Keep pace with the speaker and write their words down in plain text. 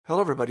Hello,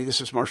 everybody. This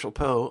is Marshall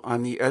Poe.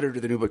 I'm the editor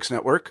of the New Books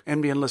Network.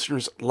 NBN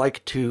listeners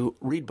like to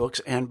read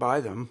books and buy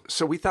them.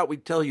 So we thought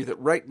we'd tell you that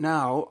right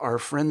now, our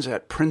friends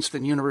at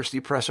Princeton University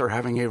Press are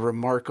having a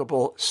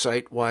remarkable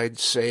site-wide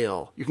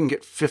sale. You can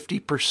get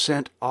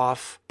 50%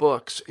 off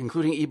books,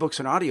 including ebooks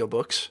and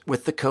audiobooks,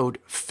 with the code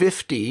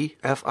 50,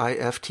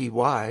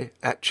 F-I-F-T-Y,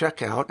 at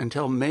checkout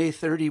until May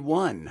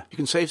 31. You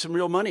can save some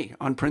real money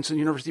on Princeton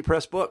University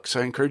Press books.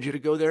 I encourage you to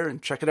go there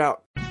and check it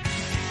out.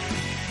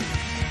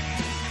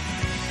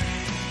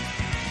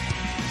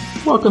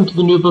 Welcome to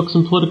the New Books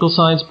in Political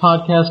Science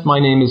podcast. My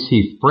name is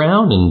Heath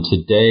Brown, and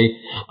today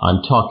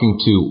I'm talking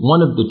to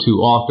one of the two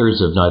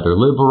authors of Neither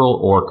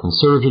Liberal or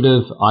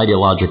Conservative,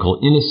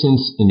 Ideological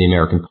Innocence in the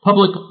American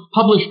Public,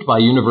 published by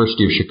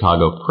University of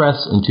Chicago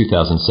Press in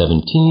 2017.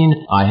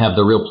 I have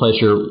the real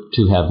pleasure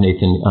to have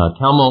Nathan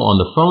Talmo on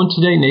the phone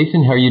today.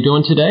 Nathan, how are you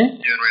doing today? Doing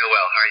real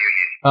well. How are you,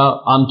 Heath?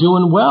 I'm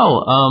doing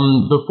well.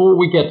 Before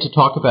we get to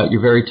talk about your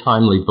very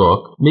timely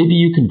book, maybe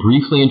you can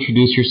briefly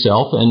introduce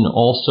yourself and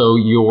also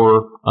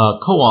your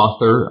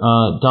co-author,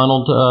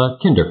 Donald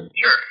Kinder.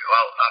 Sure.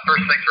 Well,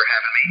 first, thanks for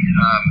having me.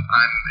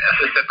 I'm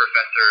assistant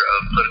professor of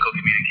political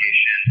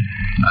communication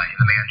in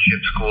the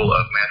Manship School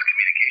of Mass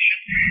Communication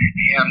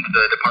and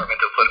the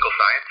Department of Political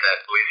Science at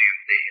Louisiana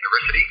State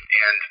University.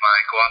 And my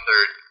co-author,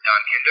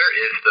 Don Kinder,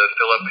 is the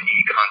Philip E.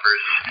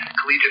 Converse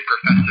Collegiate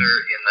Professor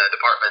in the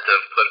Department of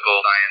Political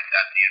Science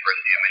at the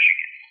University of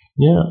Michigan.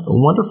 Yeah,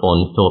 wonderful.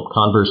 And Philip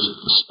Converse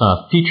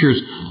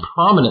features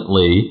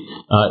prominently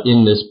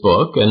in this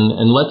book.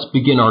 And let's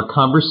begin our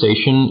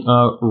conversation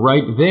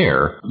right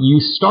there.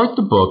 You start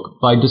the book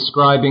by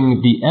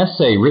describing the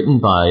essay written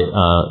by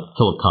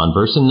Philip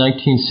Converse in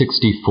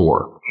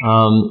 1964.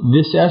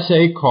 This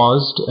essay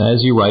caused,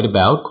 as you write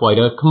about, quite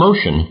a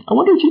commotion. I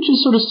wonder if you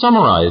just sort of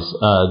summarize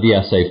the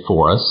essay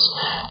for us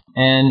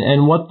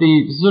and what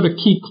the sort of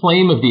key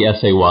claim of the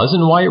essay was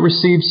and why it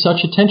received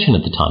such attention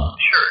at the time.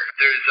 Sure.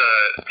 There's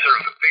sort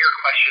of bigger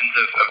questions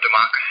of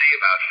democracy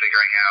about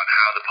figuring out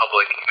how the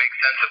public makes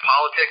sense of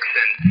politics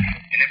and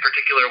in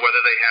particular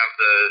whether they have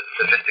the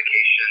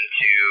sophistication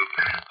to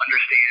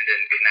understand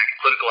and connect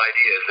political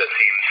ideas that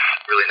seems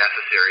really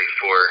necessary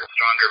for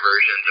stronger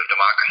versions of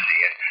democracy.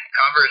 And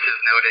Converse is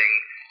noting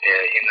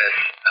in this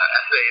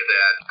essay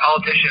that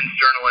politicians,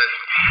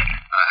 journalists,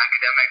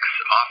 academics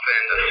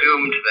often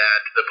assumed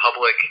that the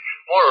public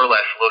more or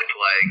less looked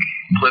like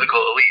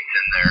political elites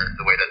in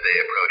the way that they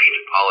approached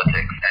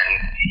politics. And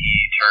he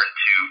turned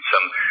to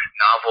some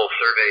novel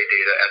survey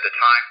data at the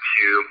time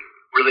to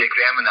really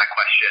examine that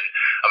question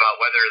about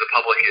whether the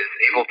public is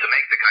able to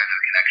make the kinds of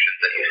connections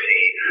that you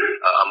see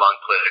among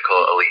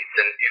political elites.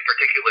 And in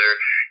particular,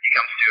 he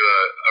comes to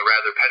a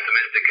rather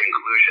pessimistic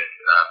conclusion.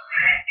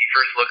 He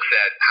first looks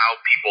at how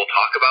people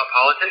talk about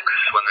politics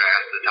when they're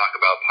asked to talk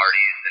about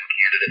parties and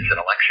candidates and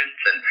elections,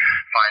 and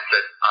finds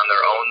that on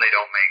their own they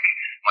don't make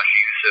much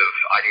use of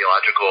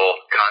ideological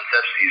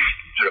concepts, these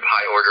sort of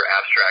high-order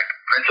abstract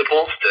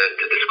principles to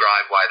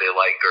describe why they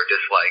like or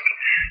dislike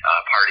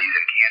parties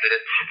and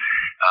candidates.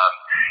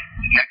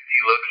 Next,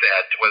 he looks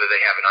at whether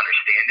they have an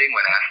understanding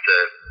when asked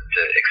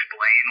to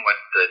explain what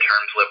the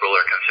terms liberal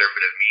or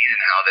conservative mean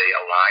and how they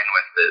align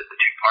with the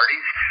two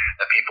parties,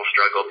 that people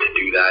struggle to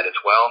do that as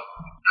well.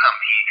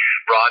 He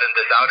broadened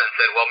this out and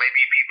said, well,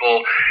 maybe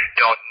people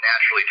don't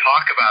naturally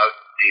talk about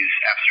these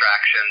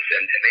abstractions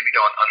and maybe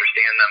don't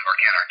understand them or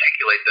can't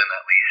articulate them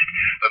at least,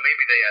 but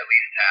maybe they at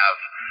least have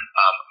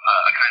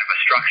a kind of a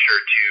structure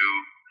to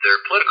their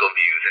political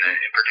views, and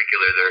in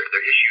particular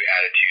their issue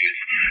attitudes,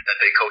 that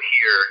they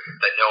cohere,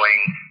 that knowing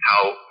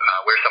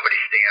where somebody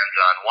stands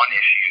on one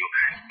issue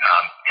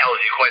tells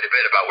you quite a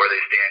bit about where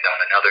they stand on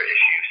another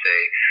issue, say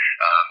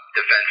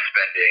defense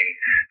spending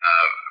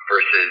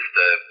versus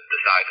the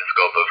size and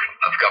scope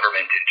of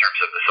government in terms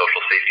of the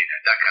social safety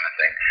net, that kind of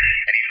thing.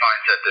 And he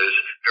finds that there's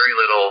very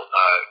little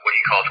what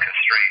he calls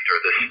constraint, or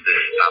this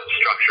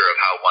structure of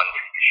how one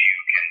issue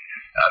can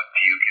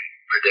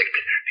predict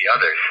the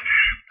others.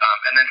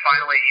 And then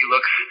finally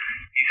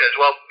he says,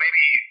 well,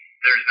 maybe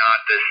there's not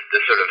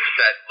this sort of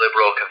set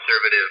liberal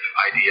conservative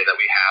idea that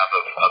we have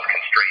of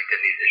constraint in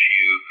these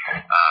issue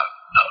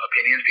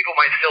opinions. People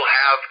might still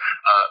have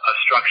a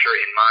structure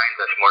in mind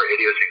that's more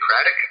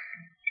idiosyncratic.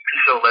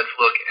 So let's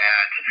look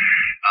at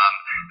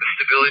the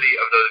stability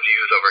of those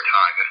views over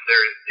time.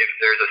 If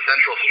there's a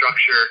central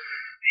structure,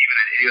 even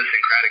an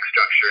idiosyncratic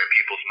structure in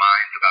people's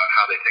minds about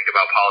how they think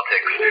about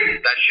politics,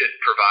 that should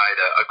provide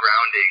a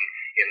grounding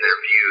in their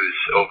views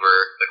over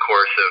the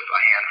course of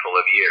a handful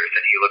of years.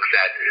 And he looks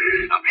at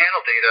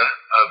panel data,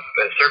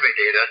 survey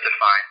data, to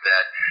find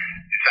that,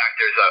 in fact,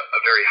 there's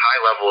a very high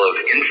level of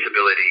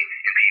instability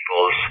in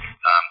people's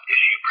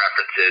issue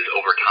preferences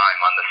over time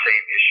on the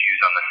same issues,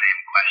 on the same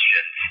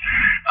questions,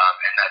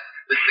 and that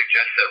this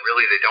suggests that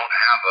really they don't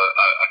have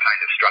a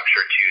kind of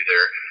structure to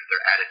their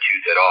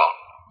attitudes at all.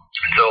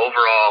 So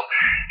overall,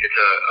 it's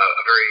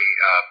a very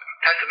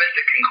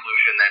pessimistic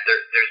conclusion that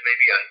there's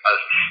maybe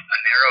a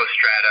narrow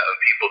strata of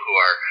people who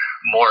are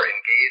more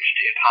engaged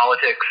in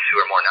politics,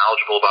 who are more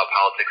knowledgeable about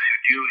politics, who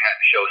do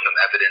show some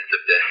evidence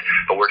of this.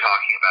 But we're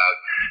talking about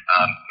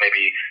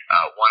maybe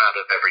 1 out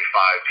of every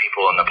 5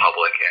 people in the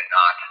public, and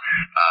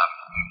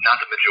not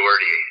the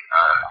majority,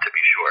 to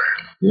be sure.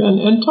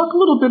 Yeah, and talk a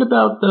little bit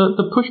about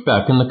the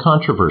pushback and the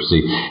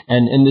controversy,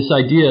 and this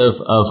idea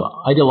of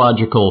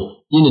ideological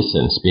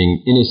innocence, being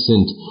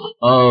innocent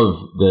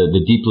of the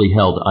deeply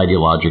held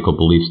ideological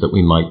beliefs that we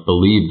might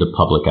believe the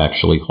public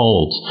actually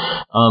holds.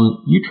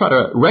 You try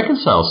to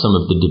reconcile some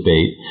of the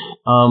debate,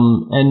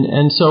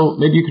 and so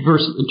maybe you could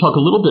first talk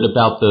a little bit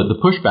about the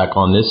pushback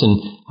on this and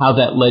how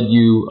that led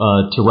you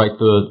to write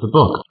the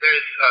book.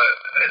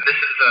 This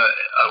is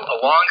a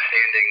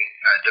long-standing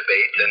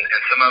debate,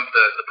 and some of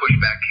the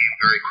pushback came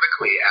very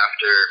quickly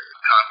after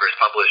Converse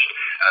published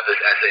this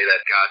essay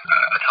that got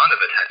a ton of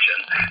attention.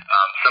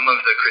 Some of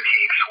the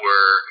critiques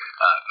were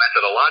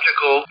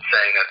methodological,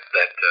 saying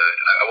that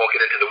I won't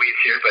get into the weeds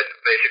here, but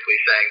basically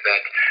saying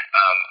that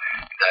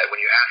when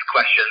you ask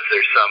questions,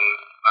 there's some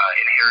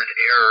inherent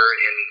error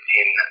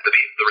in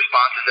the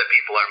responses that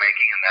people are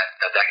making, and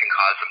that can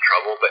cause some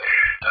trouble. But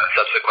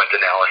subsequent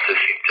analysis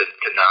seemed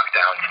to knock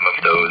down some of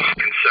those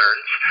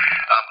concerns.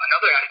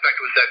 Another aspect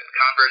was that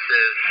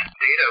Converse's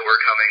data were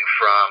coming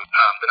from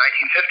the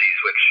 1950s,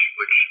 which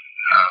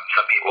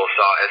some people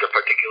saw as a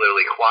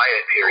particularly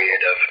quiet period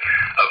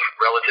of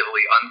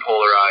relatively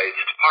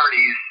unpolarized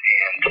parties,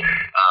 and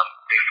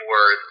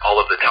before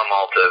all of the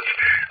tumult of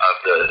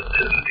the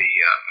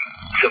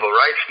civil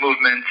rights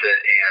movement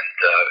and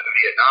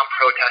Vietnam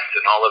protests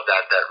and all of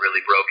that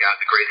really broke out,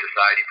 the Great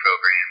Society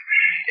program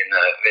in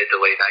the mid to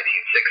late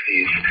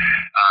 1960s.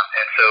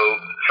 And so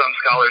some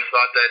scholars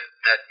thought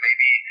that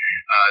maybe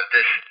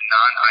this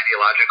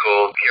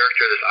non-ideological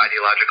character, this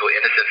ideological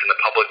innocence in the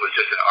public was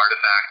just an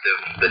artifact of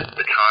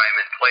the time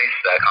and place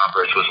that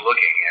Converse was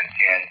looking at.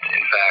 And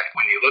in fact,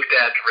 when you looked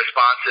at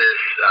responses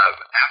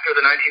after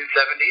the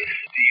 1970s,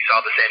 you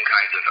saw the same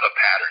kinds of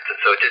patterns. And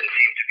so it didn't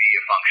seem to be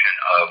a function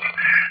of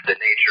the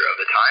nature of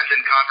the times.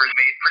 And Converse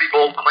made pretty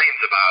bold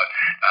claims about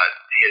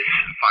his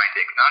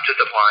findings, not just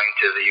applying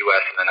to the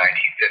U.S. in the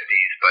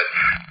 1950s,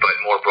 but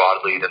more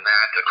broadly than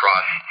that,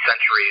 across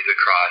centuries,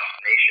 across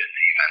nations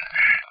even.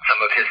 Some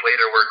of his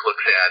later work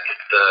looks at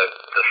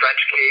the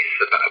French case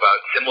about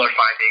similar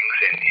findings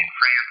in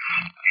France,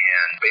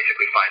 and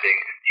basically finding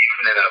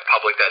even in a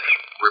public that's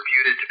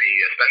reputed to be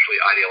especially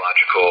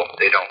ideological,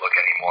 they don't look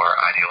any more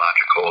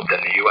ideological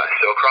than the U.S.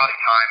 So across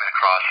time and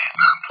across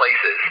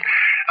places.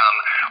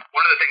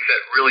 One of the things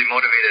that really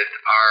motivated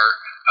our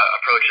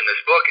approach in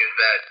this book is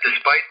that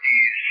despite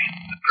these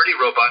pretty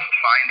robust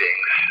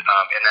findings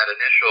in that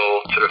initial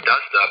sort of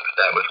dust-up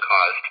that was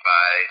caused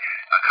by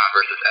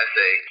Converse's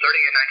essay,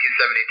 starting in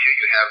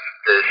 1972, you have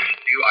this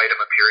new item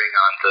appearing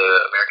on the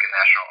American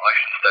National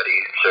Election Study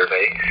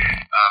survey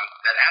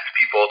that asks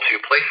people to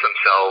place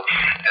themselves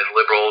as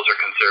liberals or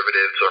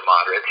conservatives or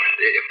moderates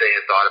if they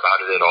had thought about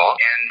it at all.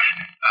 And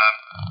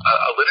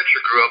a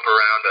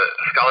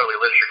scholarly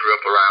literature grew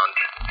up around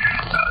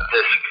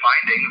this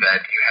finding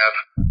that you have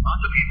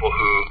lots of people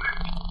who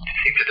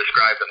seem to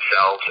describe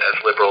themselves as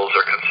liberals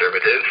or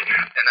conservatives,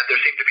 and that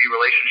there seem to be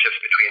relationships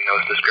between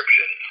those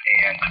descriptions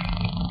and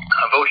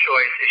vote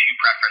choice, issue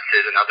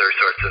preferences, and other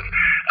sorts of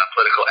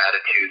political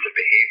attitudes and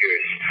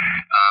behaviors.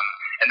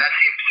 And that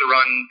seems to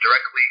run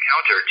directly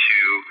counter to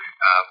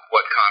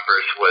what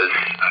Converse was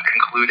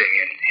concluding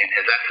in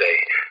his essay.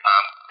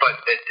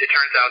 But it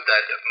turns out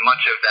that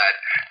much of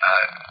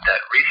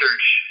that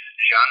research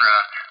genre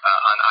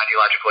on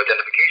ideological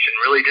identification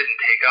really didn't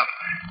take up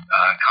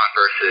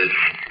Converse's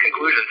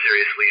conclusion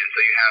seriously, and so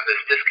you have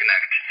this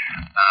disconnect,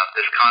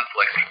 this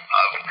conflict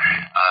of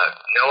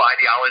no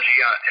ideology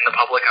in the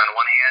public on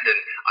one hand, and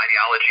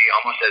ideology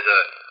almost as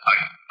a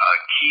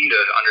key to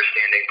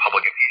understanding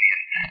public opinion,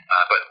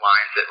 but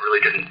lines that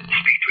really didn't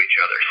speak to each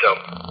other. So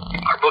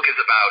our book is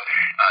about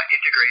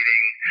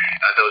integrating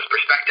those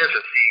perspectives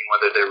and seeing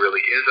whether there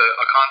really is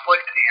a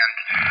conflict,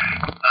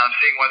 and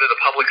seeing whether the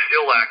public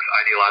still lacks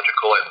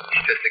ideological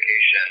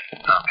sophistication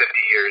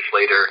 50 years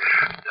later,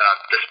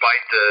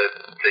 despite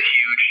the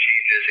huge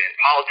changes in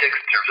politics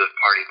in terms of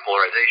party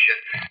polarization,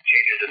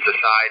 changes in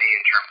society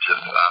in terms of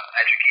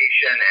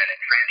education and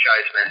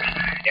enfranchisement,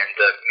 and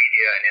the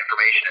media and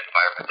information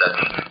environment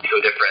that's so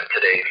different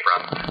today from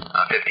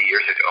 50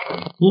 years ago.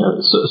 Yeah.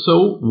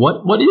 So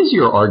what is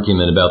your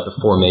argument about the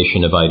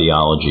formation of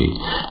ideology?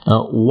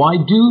 Why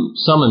do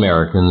some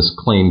Americans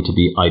claim to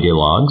be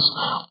ideologues,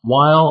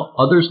 while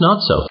others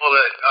not so? Well,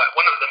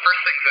 one of the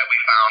first things that we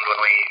found when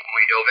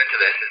we dove into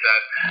this is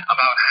that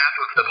about half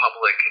of the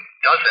public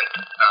doesn't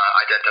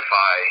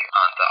identify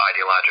on the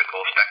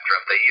ideological spectrum.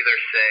 They either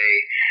say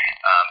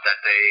that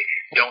they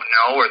don't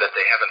know or that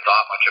they haven't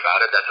thought much about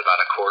it. That's about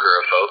a quarter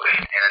of folks.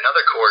 And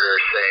another quarter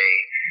say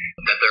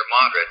that they're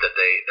moderate, that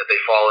they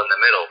fall in the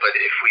middle. But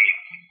if we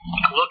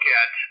look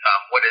at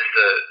what is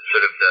the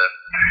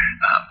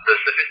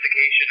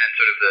sophistication and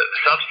sort of the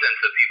substance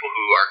of people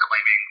who are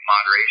claiming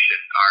moderation,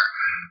 our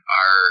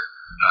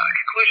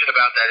conclusion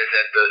about that is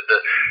that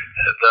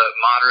the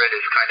moderate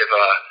is kind of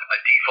a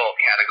default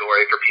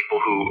category for people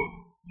who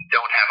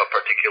don't have a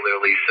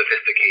particularly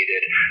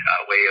sophisticated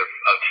way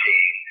of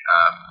seeing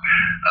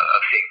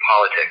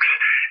politics.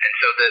 And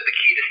so the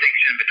key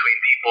distinction between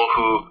people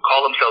who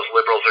call themselves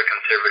liberals or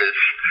conservatives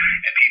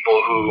and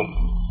people who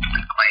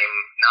claim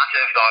not to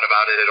have thought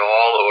about it at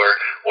all or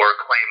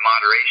claim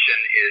moderation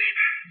is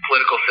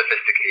political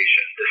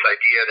sophistication. This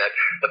idea that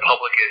the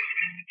public is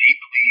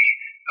deeply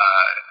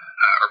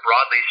or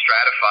broadly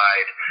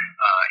stratified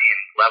in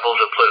levels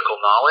of political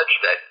knowledge,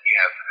 that you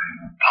have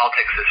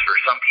politics is for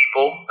some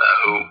people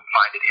who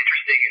find it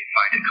interesting and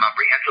find it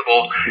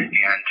comprehensible,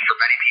 and for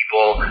many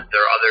people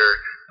there are other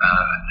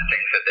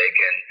things that they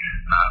can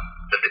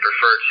that they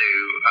prefer to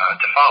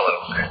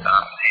follow,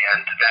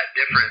 and that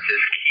difference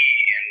is key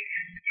in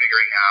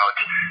figuring out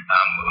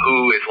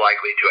who is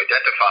likely to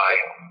identify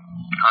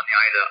on the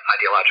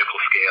ideological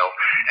scale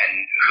and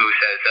who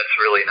says that's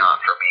really not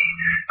for me.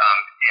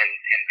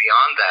 And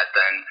beyond that,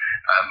 then,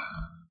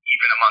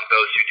 even among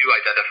those who do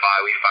identify,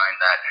 we find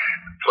that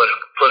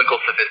political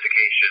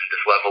sophistication,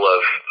 this level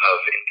of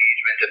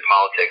engagement in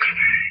politics,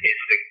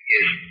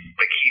 is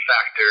the key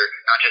factor,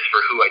 not just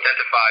for who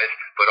identifies,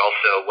 but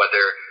also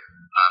whether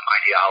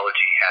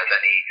ideology has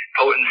any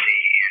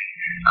potency in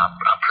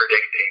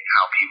predicting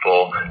how people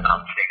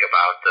think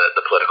about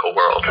the political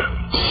world.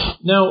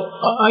 Now,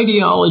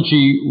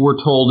 ideology,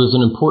 we're told, is an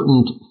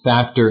important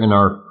factor in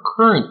our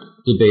current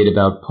debate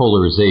about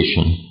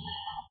polarization.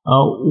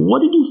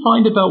 What did you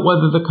find about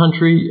whether the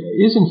country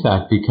is, in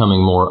fact,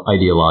 becoming more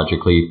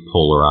ideologically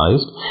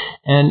polarized?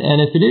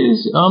 And if it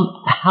is,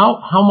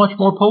 how much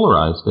more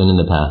polarized than in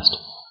the past?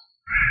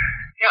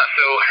 Yeah,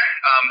 so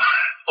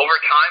over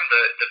time,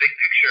 the big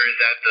picture is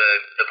that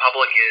the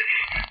public is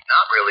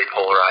not really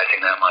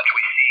polarizing that much.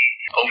 We see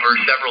over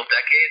several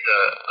decades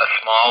a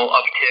small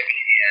uptick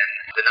in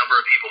the number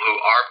of people who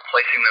are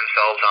placing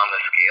themselves on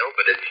the scale,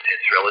 but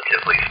it's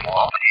relatively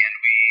small. And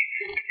we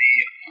see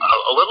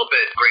a little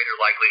bit greater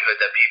likelihood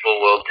that people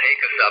will take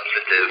a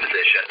substantive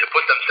position to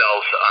put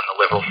themselves on the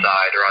liberal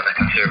side or on the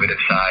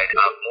conservative side,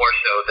 more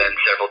so than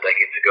several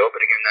decades ago.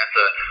 But again, that's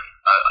a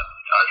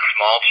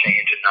small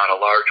change and not a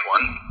large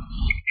one.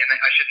 And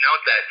I should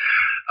note that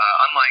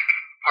unlike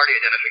party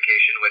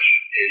identification, which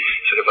is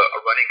sort of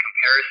a running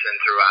comparison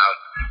throughout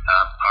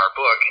our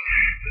book,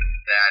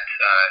 that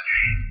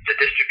the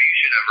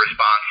distribution of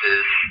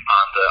responses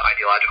on the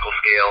ideological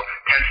scale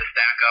tends to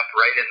stack up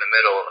right in the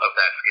middle of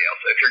that scale.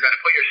 So if you're going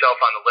to put yourself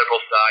on the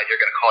liberal side, you're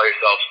going to call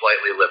yourself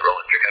slightly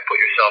liberal. If you're going to put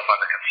yourself on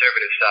the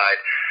conservative side,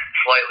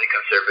 slightly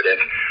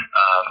conservative.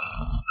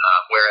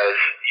 Whereas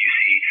you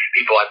see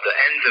people at the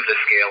ends of the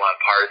scale on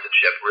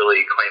partisanship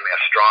really claiming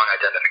a strong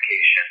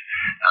identification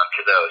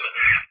to those.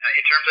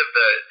 In terms of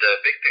the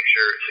big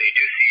picture, so you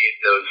do see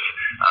those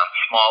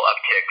small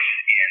upticks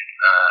in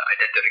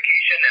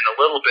identification and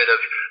a little bit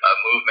of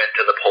movement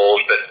to the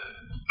polls,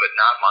 but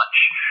not much.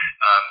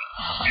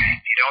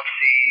 You don't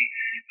see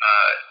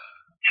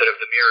sort of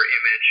the mirror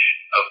image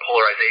of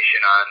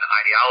polarization on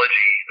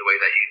ideology the way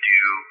that you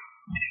do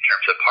in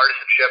terms of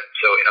partisanship.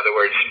 So in other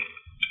words,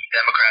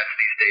 Democrats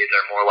these days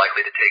are more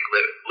likely to take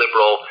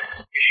liberal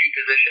issue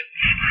positions,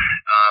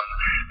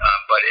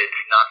 but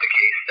it's not the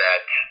case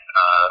that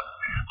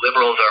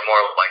liberals are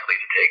more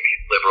likely to take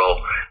liberal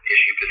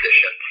issue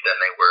positions than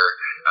they were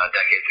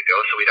decades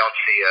ago. So we don't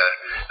see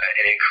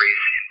an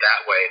increase in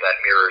that way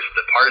that mirrors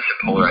the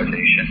partisan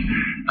polarization.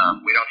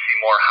 We don't see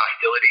more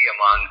hostility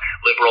among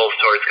liberals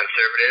towards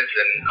conservatives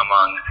and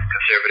among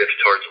conservatives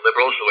towards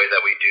liberals the way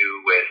that we do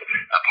with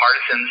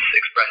partisans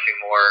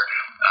expressing more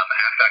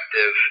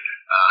affective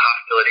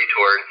hostility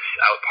towards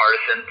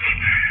out-partisans.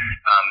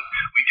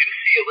 We do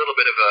see a little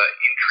bit of an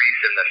increase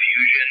in the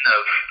fusion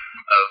of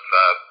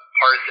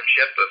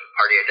partisanship, of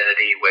party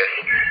identity with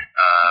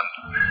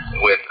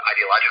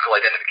ideological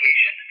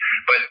identification,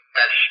 but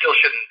that still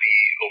shouldn't be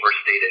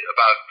overstated.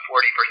 About 40%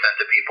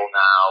 of people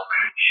now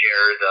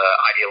share the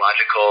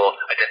ideological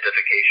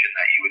identification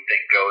that you would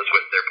think goes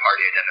with their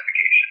party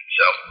identification.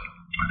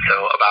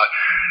 So about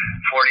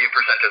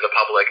 40% of the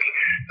public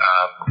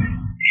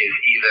is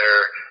either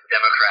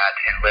Democrat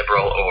and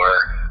liberal or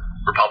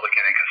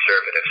Republican and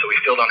conservative. So we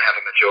still don't have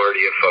a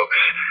majority of folks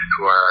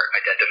who are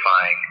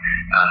identifying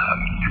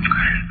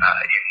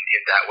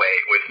in that way.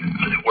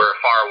 We're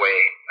far away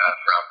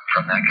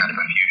from that kind of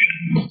a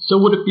fusion.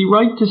 So would it be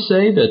right to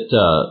say that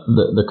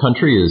the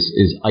country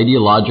is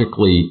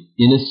ideologically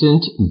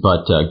innocent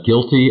but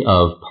guilty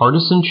of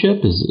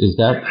partisanship? Is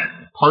that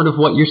part of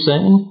what you're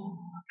saying?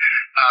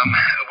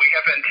 We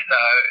haven't.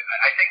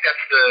 I think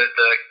that's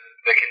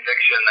the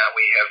conviction that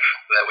we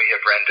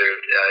have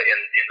rendered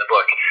in the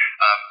book.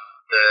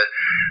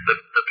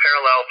 The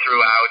parallel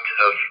throughout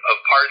of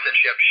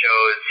partisanship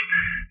shows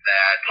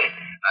that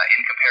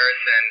in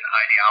comparison,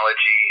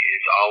 ideology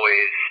is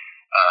always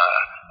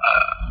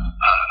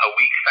a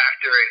weak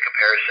factor in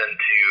comparison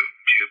to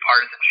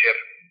partisanship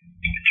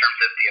in terms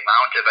of the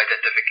amount of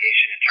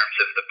identification, in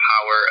terms of the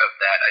power of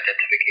that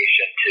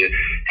identification to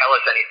tell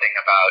us anything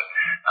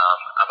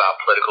about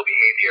political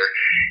behavior.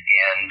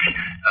 And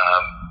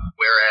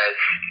whereas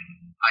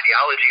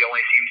ideology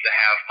only seems to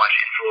have much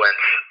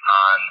influence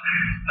on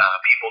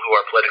people who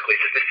are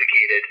politically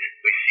sophisticated.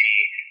 We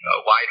see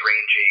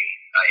wide-ranging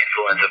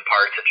influence of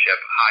partisanship,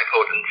 high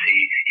potency,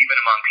 even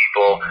among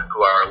people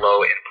who are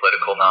low in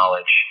political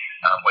knowledge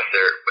with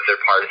their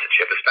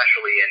partisanship,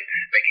 especially in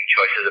making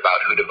choices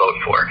about who to vote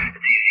for.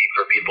 It's easy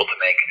for people to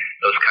make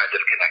those kinds of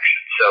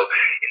connections. So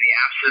in the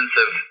absence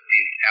of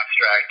these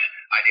abstract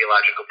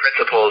ideological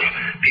principles,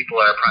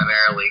 people are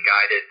primarily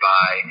guided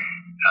by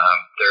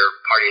their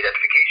party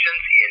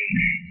identifications in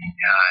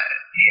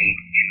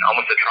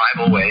almost a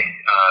tribal way,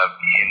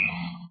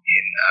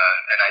 in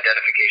an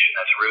identification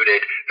that's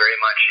rooted very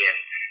much in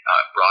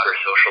broader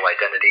social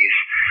identities.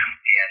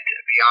 And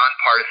beyond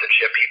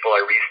partisanship, people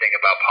are reasoning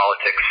about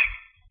politics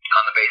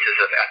on the basis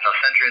of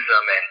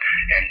ethnocentrism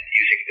and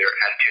using their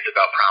attitudes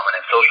about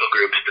prominent social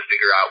groups to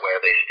figure out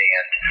where they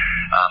stand,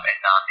 and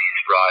not these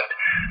broad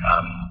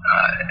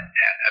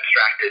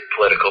abstracted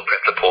political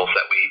principles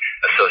that we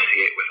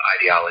associate with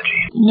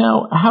ideology.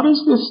 Now, how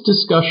does this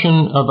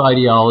discussion of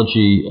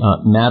ideology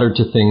matter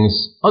to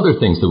other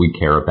things that we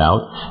care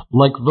about,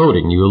 like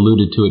voting? You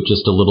alluded to it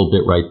just a little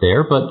bit right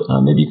there, but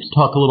maybe you could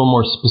talk a little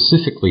more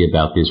specifically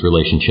about these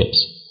relationships.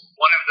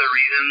 One of the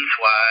reasons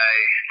why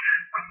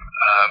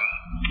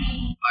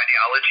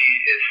ideology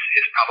is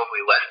probably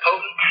less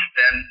potent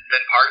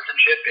than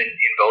partisanship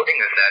in voting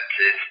is that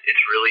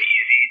it's really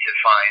easy to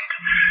find,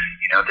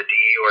 the D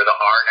or the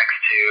R next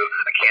to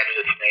a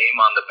candidate's name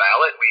on the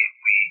ballot. We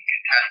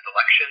contest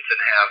elections and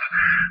have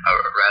a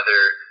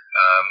rather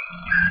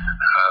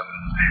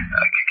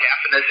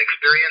cacophonous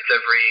experience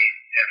every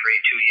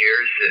 2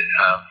 years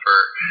for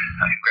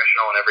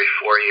congressional and every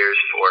 4 years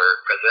for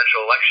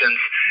presidential elections,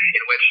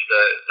 in which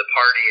the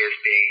party is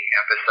being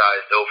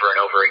emphasized over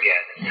and over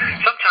again.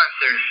 Sometimes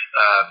there's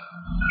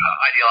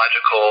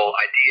ideological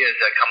ideas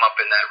that come up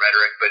in that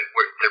rhetoric, but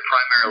they're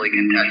primarily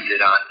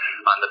contested on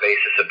the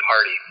basis of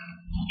party.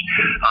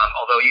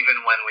 Although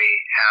even when we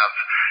have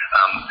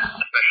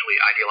especially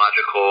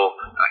ideological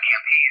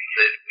campaigns,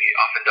 we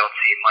often don't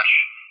see much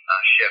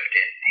shift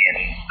in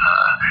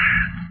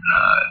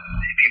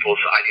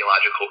people's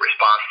ideological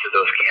response to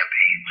those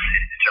campaigns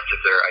in terms of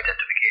their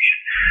identification.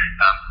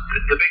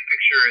 The big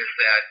picture is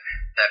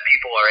that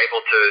people are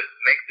able to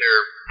make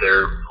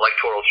their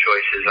electoral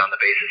choices on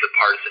the basis of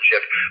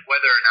partisanship,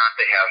 whether or not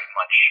they have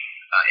much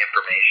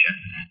information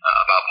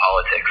about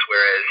politics,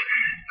 whereas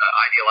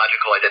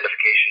ideological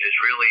identification is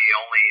really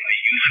only a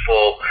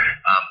useful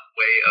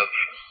way of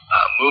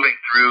moving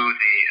through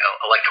the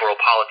electoral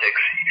politics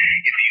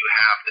if you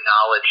have the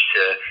knowledge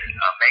to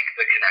make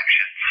the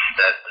connections,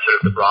 that sort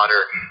of the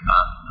broader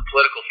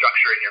political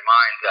structure in your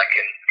mind that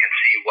can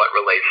see what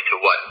relates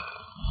to what.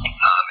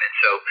 And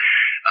so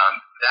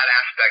that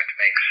aspect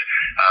makes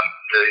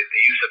the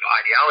use of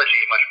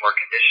ideology much more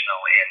conditional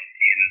in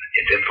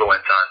its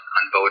influence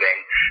on voting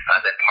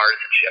than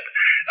partisanship.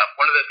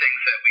 One of the things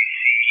that we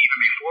see even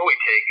before we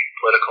take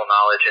political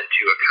knowledge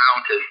into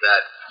account is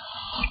that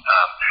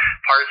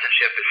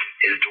partisanship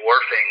is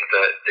dwarfing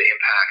the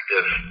impact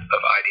of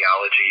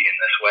ideology in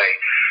this way.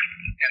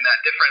 And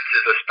that difference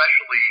is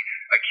especially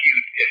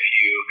acute if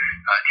you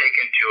take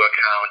into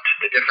account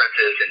the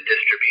differences in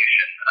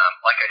distribution.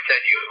 Like I said,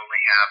 you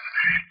only have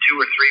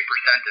 2 or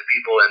 3% of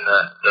people in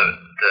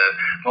the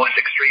most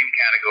extreme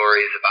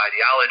categories of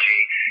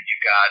ideology.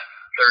 You've got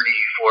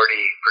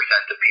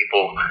 30-40% of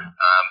people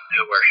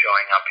who are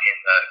showing up in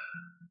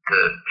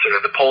the sort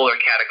of the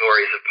polar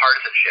categories of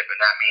partisanship, and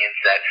that means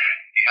that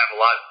you have a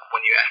lot,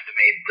 when you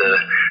estimate the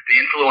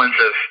influence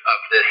of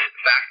this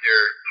factor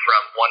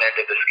from one end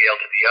of the scale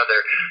to the other,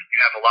 you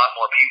have a lot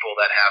more people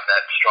that have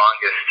that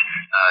strongest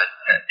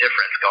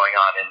difference going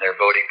on in their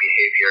voting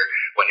behavior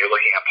when you're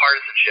looking at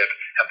partisanship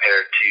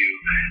compared to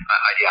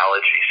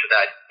ideology. So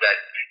that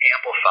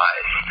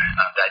amplifies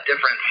that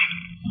difference,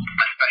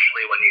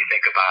 especially when you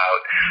think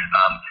about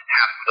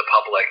half the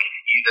public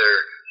either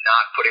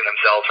not putting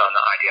themselves on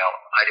the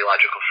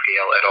ideological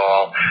scale at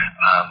all,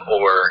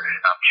 or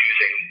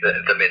choosing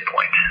the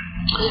midpoint.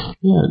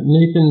 Yeah,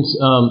 Nathan's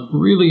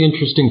really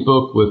interesting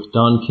book with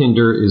Don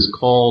Kinder is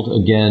called,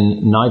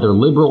 again, Neither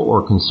Liberal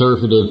or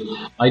Conservative,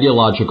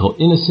 Ideological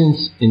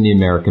Innocence in the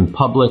American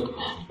Public,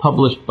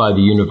 published by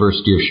the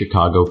University of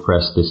Chicago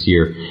Press this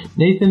year.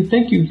 Nathan,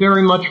 thank you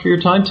very much for your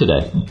time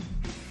today.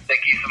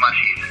 Thank you so much.